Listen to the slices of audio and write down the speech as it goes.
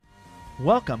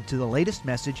Welcome to the latest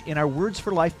message in our Words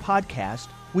for Life podcast,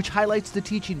 which highlights the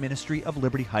teaching ministry of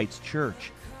Liberty Heights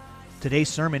Church. Today's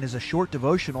sermon is a short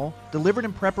devotional delivered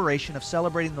in preparation of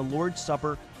celebrating the Lord's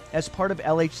Supper as part of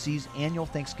LHC's annual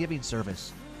Thanksgiving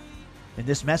service. In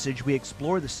this message, we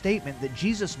explore the statement that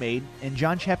Jesus made in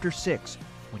John chapter 6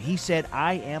 when he said,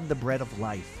 "I am the bread of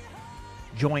life."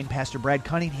 Join Pastor Brad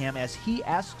Cunningham as he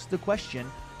asks the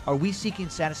question, are we seeking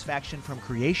satisfaction from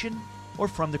creation or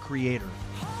from the Creator?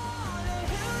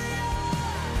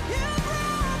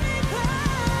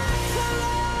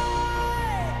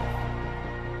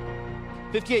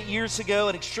 58 years ago,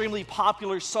 an extremely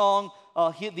popular song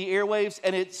hit the airwaves,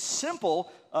 and its simple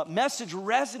message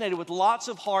resonated with lots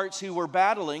of hearts who were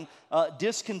battling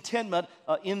discontentment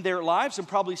in their lives, and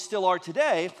probably still are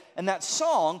today. And that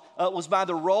song was by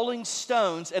the Rolling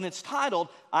Stones, and it's titled,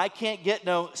 "I Can't Get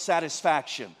No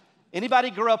Satisfaction."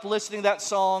 Anybody grew up listening to that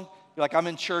song? You're like, I'm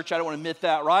in church, I don't want to admit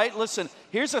that, right? Listen,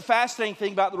 here's a fascinating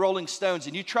thing about the Rolling Stones,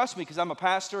 and you trust me because I'm a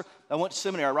pastor, I went to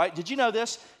seminary, right? Did you know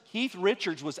this? Keith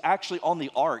Richards was actually on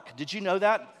the ark. Did you know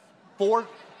that?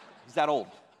 He's that old.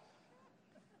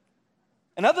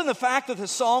 And other than the fact that the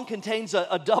song contains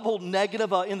a double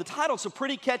negative in the title, it's a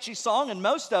pretty catchy song, and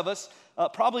most of us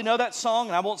probably know that song,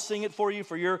 and I won't sing it for you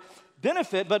for your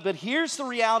benefit, but here's the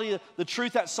reality, the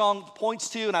truth that song points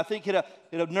to, and I think hit a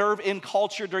nerve in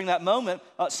culture during that moment.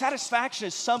 Satisfaction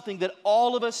is something that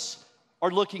all of us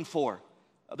are looking for.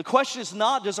 The question is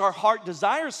not, does our heart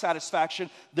desire satisfaction?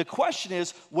 The question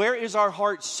is, where is our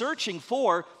heart searching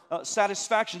for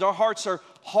satisfaction? Our hearts are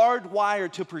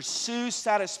hardwired to pursue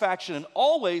satisfaction and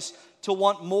always to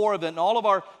want more of it. And all of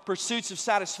our pursuits of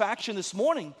satisfaction this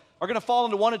morning are going to fall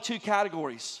into one of two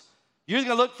categories. You're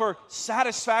going to look for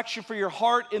satisfaction for your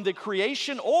heart in the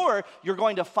creation, or you're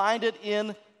going to find it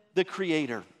in the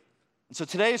Creator. And so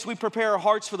today, as we prepare our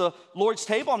hearts for the Lord's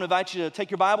table, I'm going to invite you to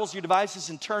take your Bibles, your devices,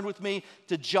 and turn with me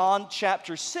to John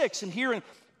chapter 6. And here in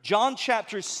John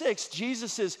chapter 6,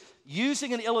 Jesus is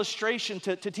using an illustration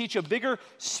to teach a bigger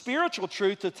spiritual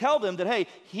truth, to tell them that, hey,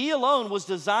 He alone was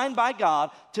designed by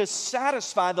God to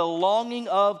satisfy the longing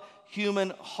of human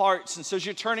hearts. And so as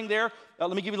you're turning there,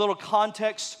 let me give you a little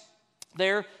context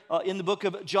there. In the book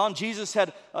of John, Jesus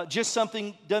had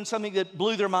done something that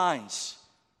blew their minds.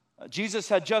 Jesus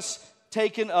had just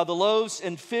taken the loaves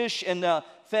and fish and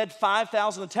fed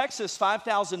 5,000 in Texas,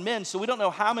 5,000 men. So we don't know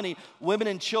how many women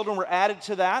and children were added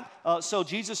to that. So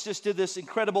Jesus just did this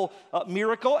incredible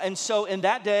miracle. And so in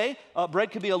that day,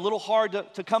 bread could be a little hard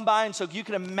to come by. And so you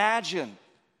can imagine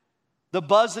the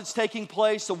buzz that's taking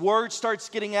place, the word starts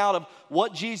getting out of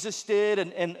what Jesus did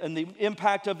and the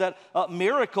impact of that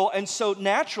miracle. And so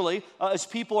naturally, as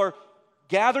people are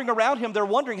gathering around Him, they're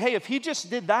wondering, hey, if He just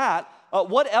did that,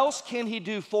 what else can He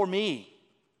do for me?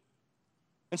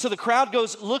 And so the crowd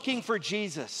goes looking for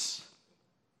Jesus.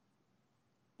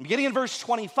 Beginning in verse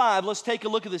 25, let's take a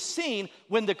look at the scene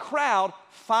when the crowd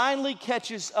finally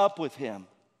catches up with Him.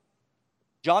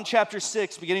 John chapter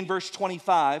 6, beginning verse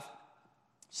 25,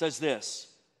 says this.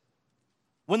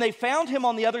 When they found Him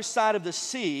on the other side of the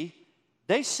sea,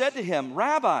 they said to Him,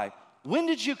 "Rabbi, when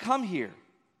did you come here?"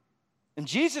 And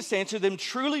Jesus answered them,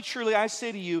 "Truly, truly, I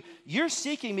say to you, you're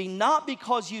seeking me not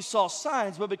because you saw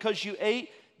signs, but because you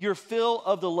ate your fill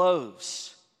of the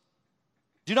loaves.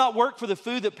 Do not work for the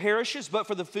food that perishes, but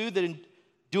for the food that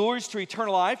endures to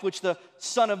eternal life, which the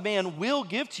Son of Man will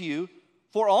give to you.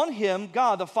 For on Him,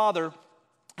 God the Father,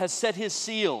 has set His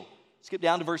seal." Skip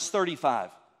down to verse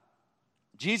 35.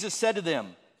 Jesus said to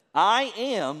them, "I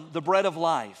am the bread of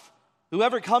life.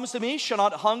 Whoever comes to me shall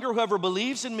not hunger. Whoever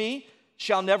believes in me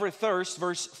shall never thirst."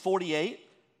 Verse 48,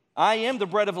 "I am the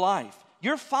bread of life.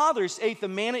 Your fathers ate the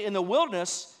manna in the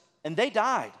wilderness, and they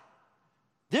died.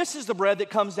 This is the bread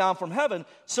that comes down from heaven,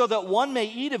 so that one may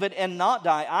eat of it and not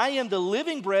die. I am the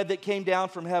living bread that came down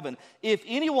from heaven. If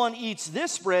anyone eats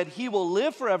this bread, he will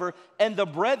live forever, and the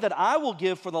bread that I will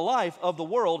give for the life of the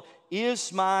world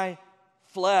is my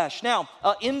flesh." Now,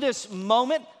 in this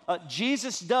moment,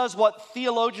 Jesus does what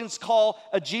theologians call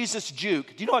a Jesus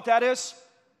juke. Do you know what that is?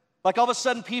 Like all of a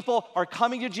sudden people are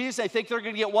coming to Jesus, they think they're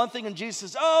going to get one thing, and Jesus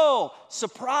says, "Oh,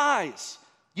 surprise.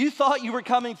 You thought you were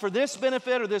coming for this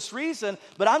benefit or this reason,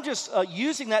 but I'm just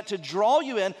using that to draw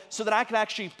you in so that I can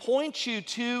actually point you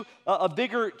to a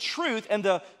bigger truth." And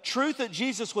the truth that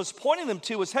Jesus was pointing them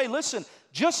to was, hey, listen,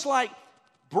 just like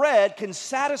bread can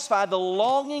satisfy the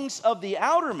longings of the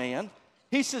outer man,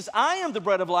 He says, I am the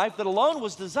bread of life that alone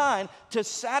was designed to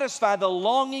satisfy the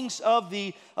longings of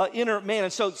the inner man.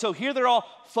 And so here they're all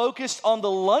focused on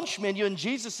the lunch menu, and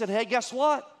Jesus said, hey, guess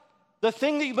what? The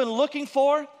thing that you've been looking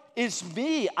for is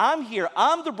me. I'm here.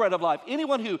 I'm the bread of life.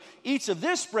 Anyone who eats of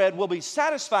this bread will be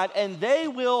satisfied, and they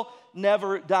will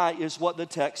never die, is what the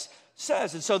text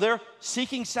says. And so they're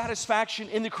seeking satisfaction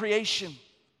in the creation.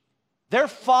 They're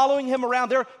following him around.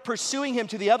 They're pursuing him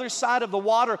to the other side of the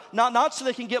water, not so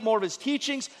they can get more of his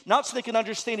teachings, not so they can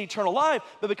understand eternal life,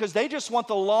 but because they just want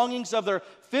the longings of their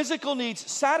physical needs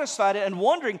satisfied and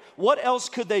wondering what else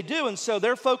could they do. And so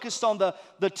they're focused on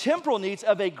the temporal needs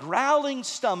of a growling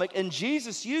stomach, and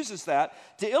Jesus uses that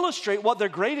to illustrate what their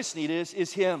greatest need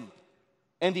is him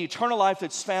and the eternal life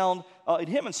that's found in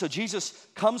him. And so Jesus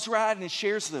comes right and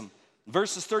shares them.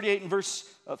 Verses 38 and verse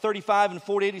 35 and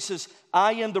 48, he says,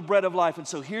 I am the bread of life. And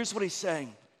so here's what he's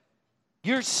saying.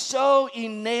 You're so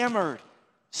enamored,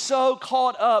 so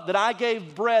caught up that I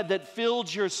gave bread that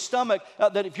filled your stomach,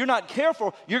 that if you're not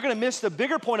careful, you're going to miss the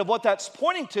bigger point of what that's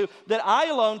pointing to, that I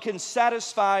alone can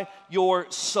satisfy your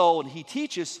soul. And he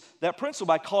teaches that principle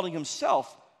by calling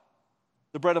himself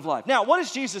the bread of life. Now, what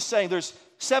is Jesus saying? There's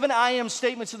 7 I am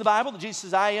statements in the Bible. Jesus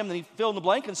says, I am, then he filled in the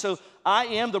blank. And so I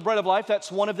am the bread of life.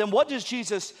 That's one of them. What does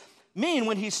Jesus mean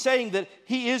when he's saying that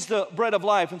he is the bread of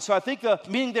life? And so I think the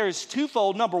meaning there is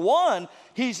twofold. Number one,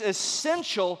 he's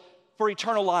essential for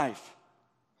eternal life.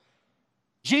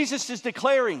 Jesus is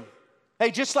declaring,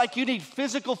 hey, just like you need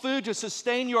physical food to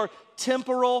sustain your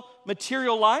temporal,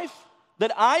 material life,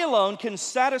 that I alone can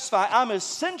satisfy. I'm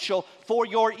essential for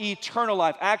your eternal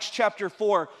life. Acts chapter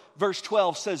 4, verse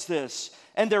 12 says this,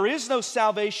 and there is no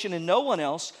salvation in no one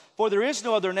else, for there is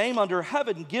no other name under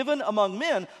heaven given among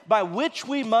men by which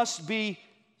we must be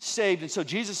saved. And so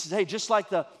Jesus says, hey, just like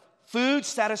the food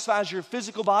satisfies your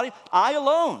physical body, I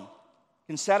alone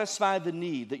can satisfy the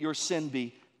need that your sin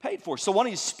be paid for. So one,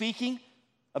 he's speaking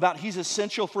about he's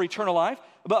essential for eternal life,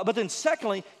 but then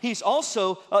secondly, he's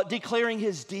also declaring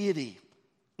his deity.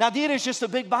 Now, deity is just a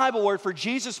big Bible word for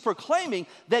Jesus proclaiming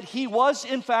that he was,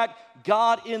 in fact,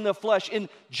 God in the flesh. In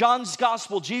John's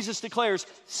gospel, Jesus declares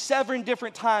 7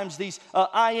 different times these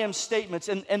I am statements.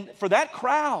 And for that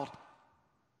crowd,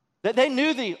 that they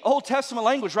knew the Old Testament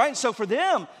language, right? And so for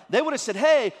them, they would have said,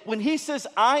 hey, when he says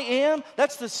I am,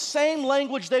 that's the same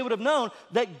language they would have known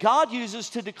that God uses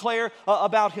to declare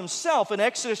about himself. In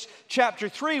Exodus chapter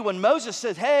 3, when Moses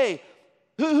said, hey,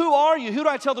 who are you? Who do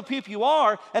I tell the people you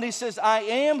are? And he says, I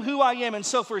am who I am. And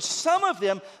so for some of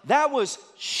them, that was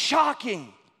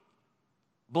shocking,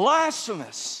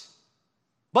 blasphemous.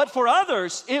 But for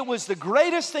others, it was the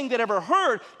greatest thing they'd ever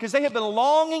heard because they had been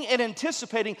longing and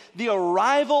anticipating the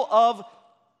arrival of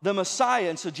the Messiah.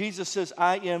 And so Jesus says,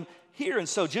 I am here. And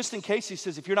so just in case, he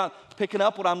says, if you're not picking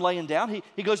up what I'm laying down,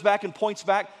 he goes back and points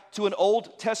back to an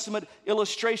Old Testament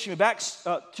illustration, back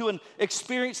to an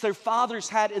experience their fathers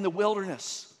had in the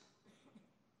wilderness.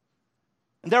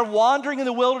 And they're wandering in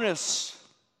the wilderness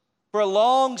for a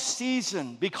long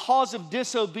season because of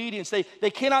disobedience. They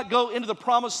cannot go into the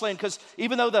promised land because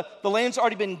even though the land's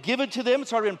already been given to them,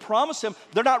 it's already been promised them,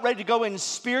 they're not ready to go in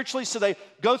spiritually, so they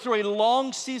go through a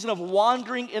long season of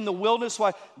wandering in the wilderness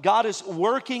while God is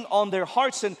working on their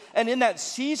hearts. And in that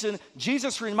season,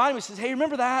 Jesus reminded me, he says, hey,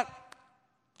 remember that?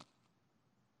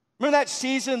 Remember that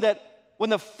season that when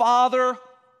the Father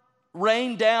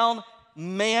rained down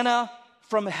manna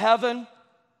from heaven?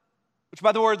 Which,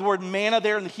 by the way, the word manna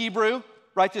there in the Hebrew,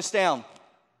 write this down.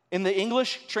 In the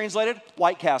English, translated,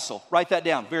 White Castle. Write that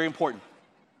down, very important.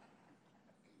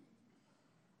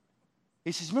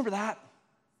 He says, remember that?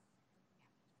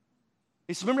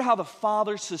 He says, remember how the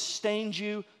Father sustained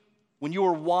you when you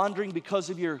were wandering because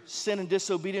of your sin and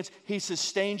disobedience? He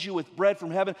sustained you with bread from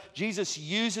heaven. Jesus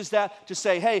uses that to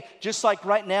say, hey, just like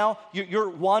right now, you're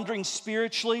wandering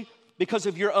spiritually because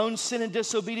of your own sin and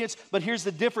disobedience. But here's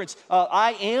the difference.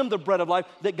 I am the bread of life,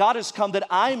 that God has come, that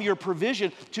I am your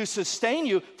provision to sustain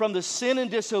you from the sin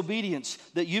and disobedience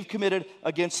that you've committed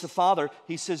against the Father.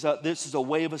 He says this is a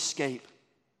way of escape.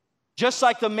 Just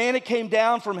like the manna came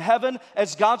down from heaven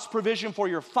as God's provision for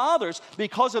your fathers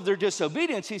because of their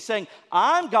disobedience, he's saying,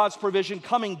 I'm God's provision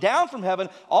coming down from heaven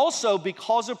also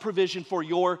because of provision for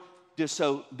your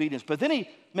disobedience. But then he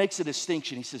makes a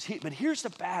distinction. He says, but here's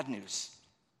the bad news.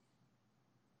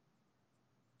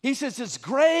 He says, as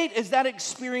great as that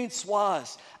experience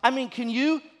was, I mean, can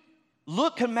you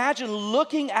imagine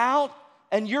looking out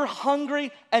and you're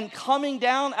hungry and coming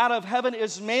down out of heaven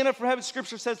is manna from heaven.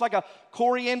 Scripture says like a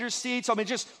coriander seed. So I mean,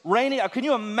 just raining. Can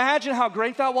you imagine how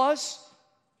great that was?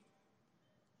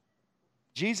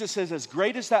 Jesus says, as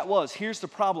great as that was, here's the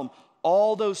problem.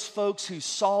 All those folks who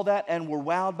saw that and were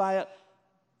wowed by it,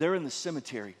 they're in the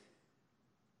cemetery.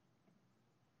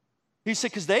 He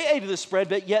said, because they ate of this bread,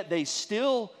 but yet they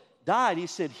still died, he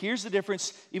said, here's the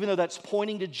difference, even though that's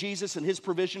pointing to Jesus and his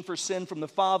provision for sin from the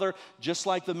Father, just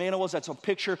like the manna was, that's a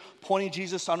picture pointing to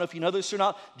Jesus. I don't know if you know this or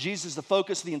not. Jesus is the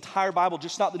focus of the entire Bible,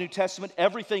 just not the New Testament.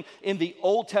 Everything in the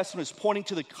Old Testament is pointing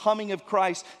to the coming of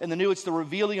Christ, and the New, it's the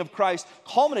revealing of Christ,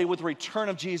 culminated with the return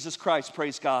of Jesus Christ.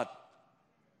 Praise God.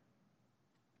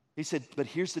 He said, but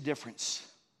here's the difference.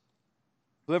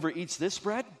 Whoever eats this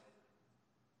bread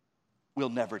will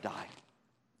never die.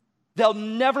 They'll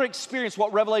never experience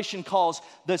what Revelation calls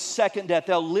the second death.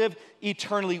 They'll live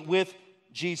eternally with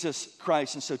Jesus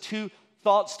Christ. And so 2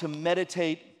 thoughts to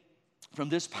meditate from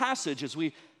this passage as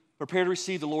we prepare to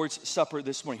receive the Lord's Supper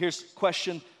this morning. Here's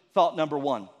question, thought number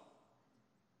 1.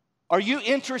 Are you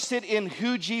interested in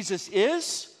who Jesus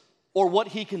is or what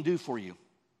he can do for you?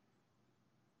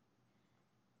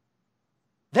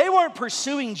 They weren't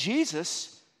pursuing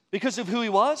Jesus because of who he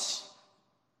was.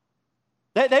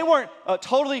 They weren't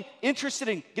totally interested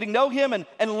in getting to know him and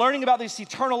learning about this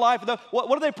eternal life. What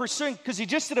are they pursuing? Because he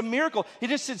just did a miracle. He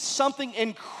just did something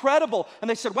incredible. And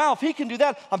they said, wow, if he can do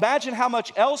that, imagine how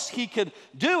much else he could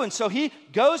do. And so he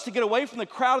goes to get away from the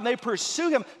crowd, and they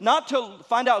pursue him, not to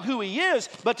find out who he is,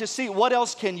 but to see what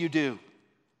else can you do.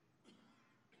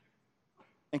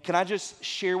 And can I just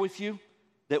share with you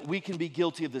that we can be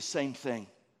guilty of the same thing?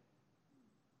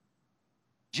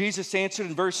 Jesus answered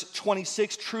in verse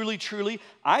 26, truly, truly,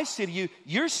 I say to you,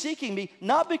 you're seeking me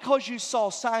not because you saw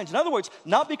signs. In other words,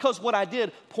 not because what I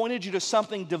did pointed you to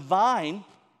something divine,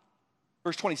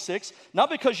 verse 26, not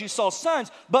because you saw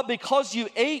signs, but because you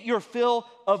ate your fill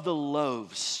of the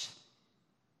loaves.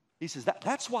 He says,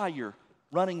 that's why you're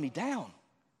running me down.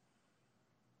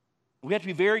 We have to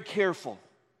be very careful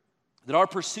that our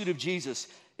pursuit of Jesus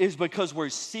is because we're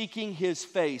seeking his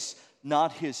face,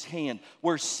 not his hand.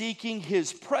 We're seeking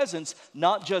his presence,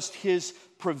 not just his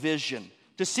provision.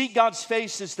 To seek God's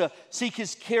face is to seek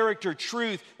his character,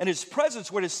 truth, and his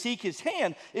presence, where to seek his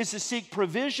hand is to seek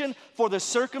provision for the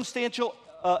circumstantial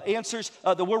answers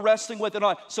that we're wrestling with in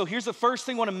life. So here's the first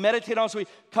thing I want to meditate on as we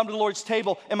come to the Lord's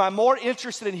table. Am I more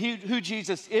interested in who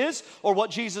Jesus is or what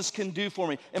Jesus can do for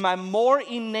me? Am I more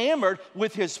enamored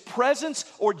with his presence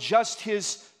or just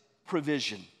his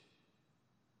provision?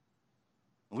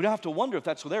 We don't have to wonder if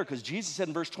that's there, because Jesus said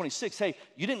in verse 26, hey,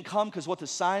 you didn't come because what the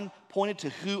sign pointed to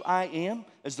who I am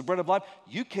as the bread of life.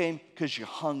 You came because you're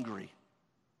hungry.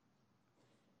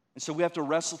 And so we have to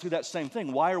wrestle through that same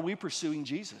thing. Why are we pursuing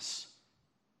Jesus?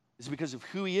 Is it because of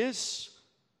who he is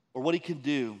or what he can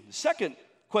do? The second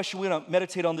question we're going to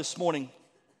meditate on this morning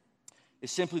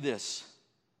is simply this.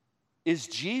 Is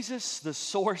Jesus the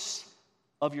source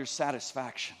of your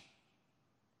satisfaction?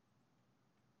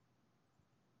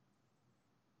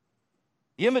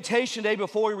 The invitation today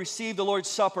before we receive the Lord's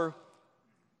Supper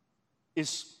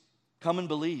is come and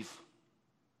believe.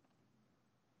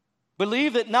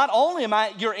 Believe that not only am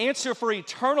I your answer for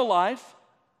eternal life,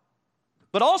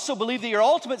 but also believe that your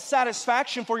ultimate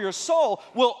satisfaction for your soul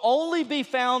will only be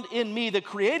found in me, the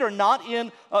Creator, not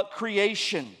in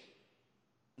creation.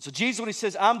 So Jesus, when he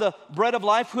says, I'm the bread of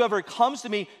life, whoever comes to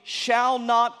me shall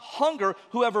not hunger.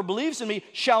 Whoever believes in me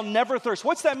shall never thirst.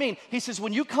 What's that mean? He says,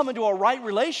 when you come into a right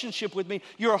relationship with me,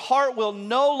 your heart will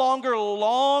no longer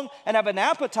long and have an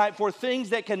appetite for things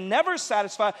that can never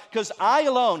satisfy, because I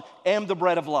alone am the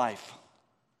bread of life.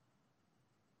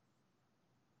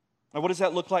 Now, what does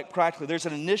that look like practically? There's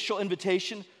an initial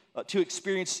invitation to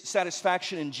experience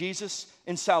satisfaction in Jesus,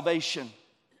 in salvation.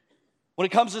 When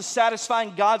it comes to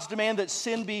satisfying God's demand that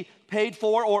sin be paid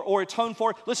for or atoned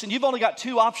for, listen, you've only got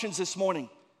 2 options this morning.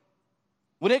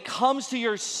 When it comes to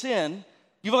your sin,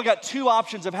 you've only got 2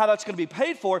 options of how that's going to be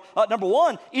paid for. Number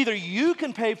 1, either you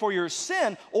can pay for your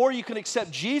sin or you can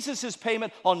accept Jesus'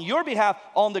 payment on your behalf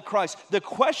on the cross. The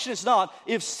question is not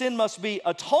if sin must be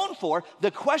atoned for.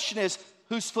 The question is,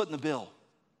 who's footing the bill?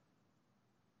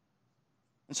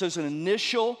 And so it's an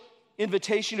initial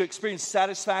invitation to experience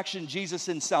satisfaction in Jesus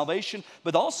in salvation,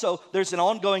 but also there's an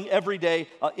ongoing everyday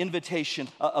invitation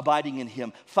abiding in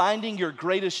him, finding your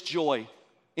greatest joy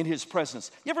in his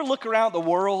presence. You ever look around the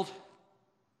world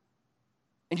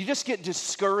and you just get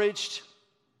discouraged?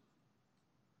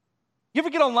 You ever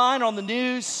get online or on the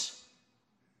news,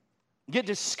 get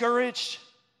discouraged?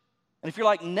 And if you're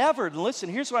like, never, then listen,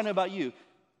 here's what I know about you.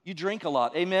 You drink a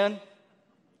lot, amen?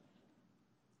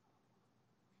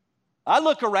 I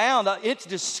look around, it's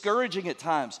discouraging at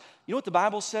times. You know what the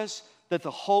Bible says? That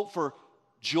the hope for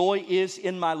joy is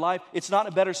in my life. It's not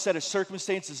a better set of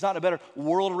circumstances. It's not a better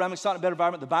world around me. It's not a better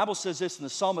environment. The Bible says this in the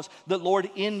Psalmist, that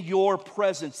Lord, in your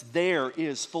presence there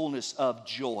is fullness of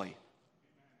joy.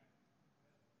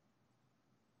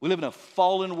 We live in a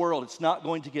fallen world. It's not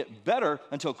going to get better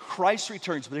until Christ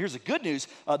returns. But here's the good news.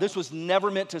 This was never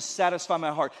meant to satisfy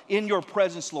my heart. In your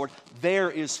presence, Lord,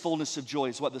 there is fullness of joy,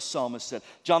 is what the psalmist said.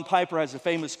 John Piper has a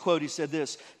famous quote. He said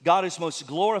this: God is most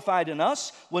glorified in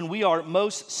us when we are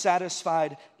most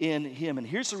satisfied in him. And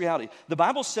here's the reality. The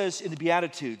Bible says in the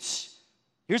Beatitudes,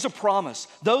 here's a promise.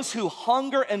 Those who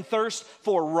hunger and thirst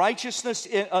for righteousness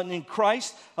in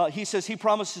Christ, he says he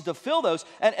promises to fill those.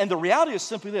 And the reality is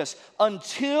simply this: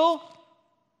 until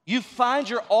you find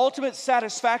your ultimate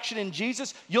satisfaction in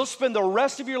Jesus, you'll spend the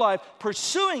rest of your life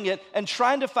pursuing it and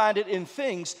trying to find it in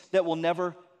things that will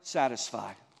never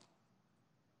satisfy.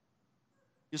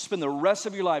 You'll spend the rest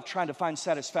of your life trying to find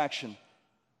satisfaction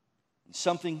in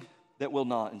something that will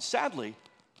not. And sadly,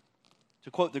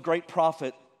 to quote the great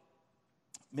prophet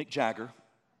Mick Jagger,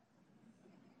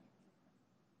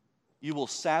 you will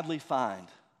sadly find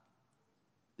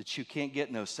that you can't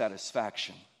get no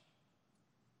satisfaction.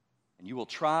 And you will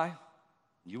try, and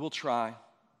you will try,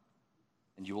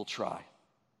 and you will try.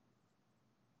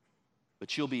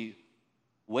 But you'll be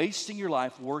wasting your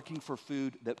life working for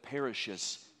food that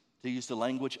perishes, to use the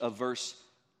language of verse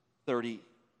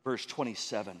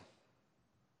 27.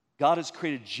 God has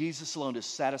created Jesus alone to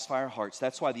satisfy our hearts.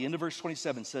 That's why the end of verse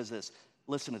 27 says this.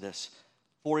 Listen to this.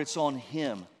 For it's on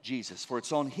him, Jesus, for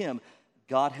it's on him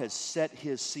God has set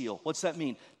his seal. What's that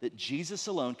mean? That Jesus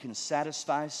alone can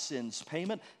satisfy sin's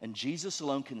payment, and Jesus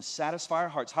alone can satisfy our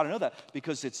hearts. How do I know that?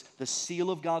 Because it's the seal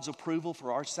of God's approval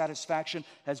for our satisfaction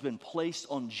has been placed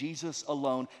on Jesus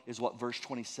alone, is what verse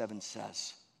 27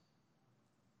 says.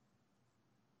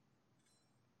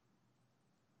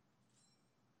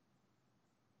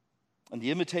 And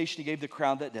the invitation he gave the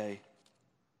crowd that day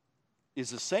is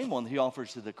the same one that he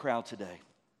offers to the crowd today.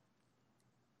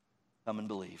 Come and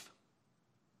believe.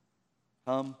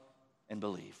 Come and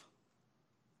believe.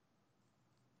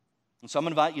 And so I'm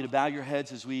going to invite you to bow your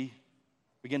heads as we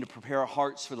begin to prepare our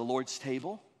hearts for the Lord's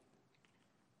table.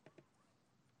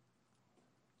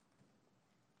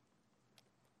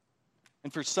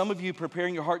 And for some of you,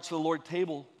 preparing your hearts for the Lord's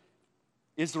table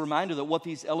is the reminder that what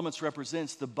these elements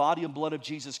represents, the body and blood of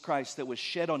Jesus Christ that was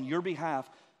shed on your behalf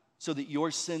so that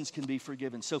your sins can be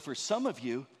forgiven. So for some of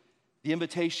you, the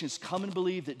invitation is come and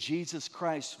believe that Jesus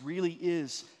Christ really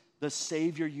is the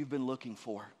Savior you've been looking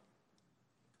for.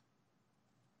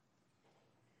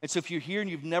 And so if you're here and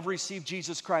you've never received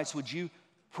Jesus Christ, would you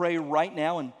pray right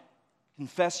now and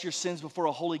confess your sins before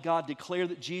a holy God? Declare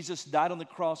that Jesus died on the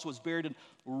cross, was buried, and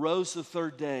rose the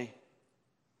third day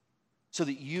so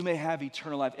that you may have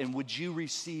eternal life. And would you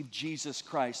receive Jesus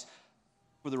Christ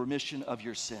for the remission of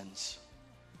your sins?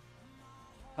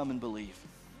 Come and believe.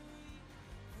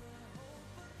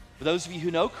 For those of you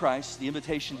who know Christ, the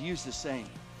invitation to you is the same.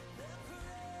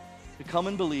 To come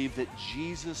and believe that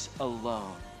Jesus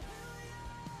alone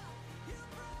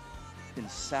can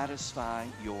satisfy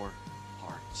your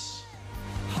hearts.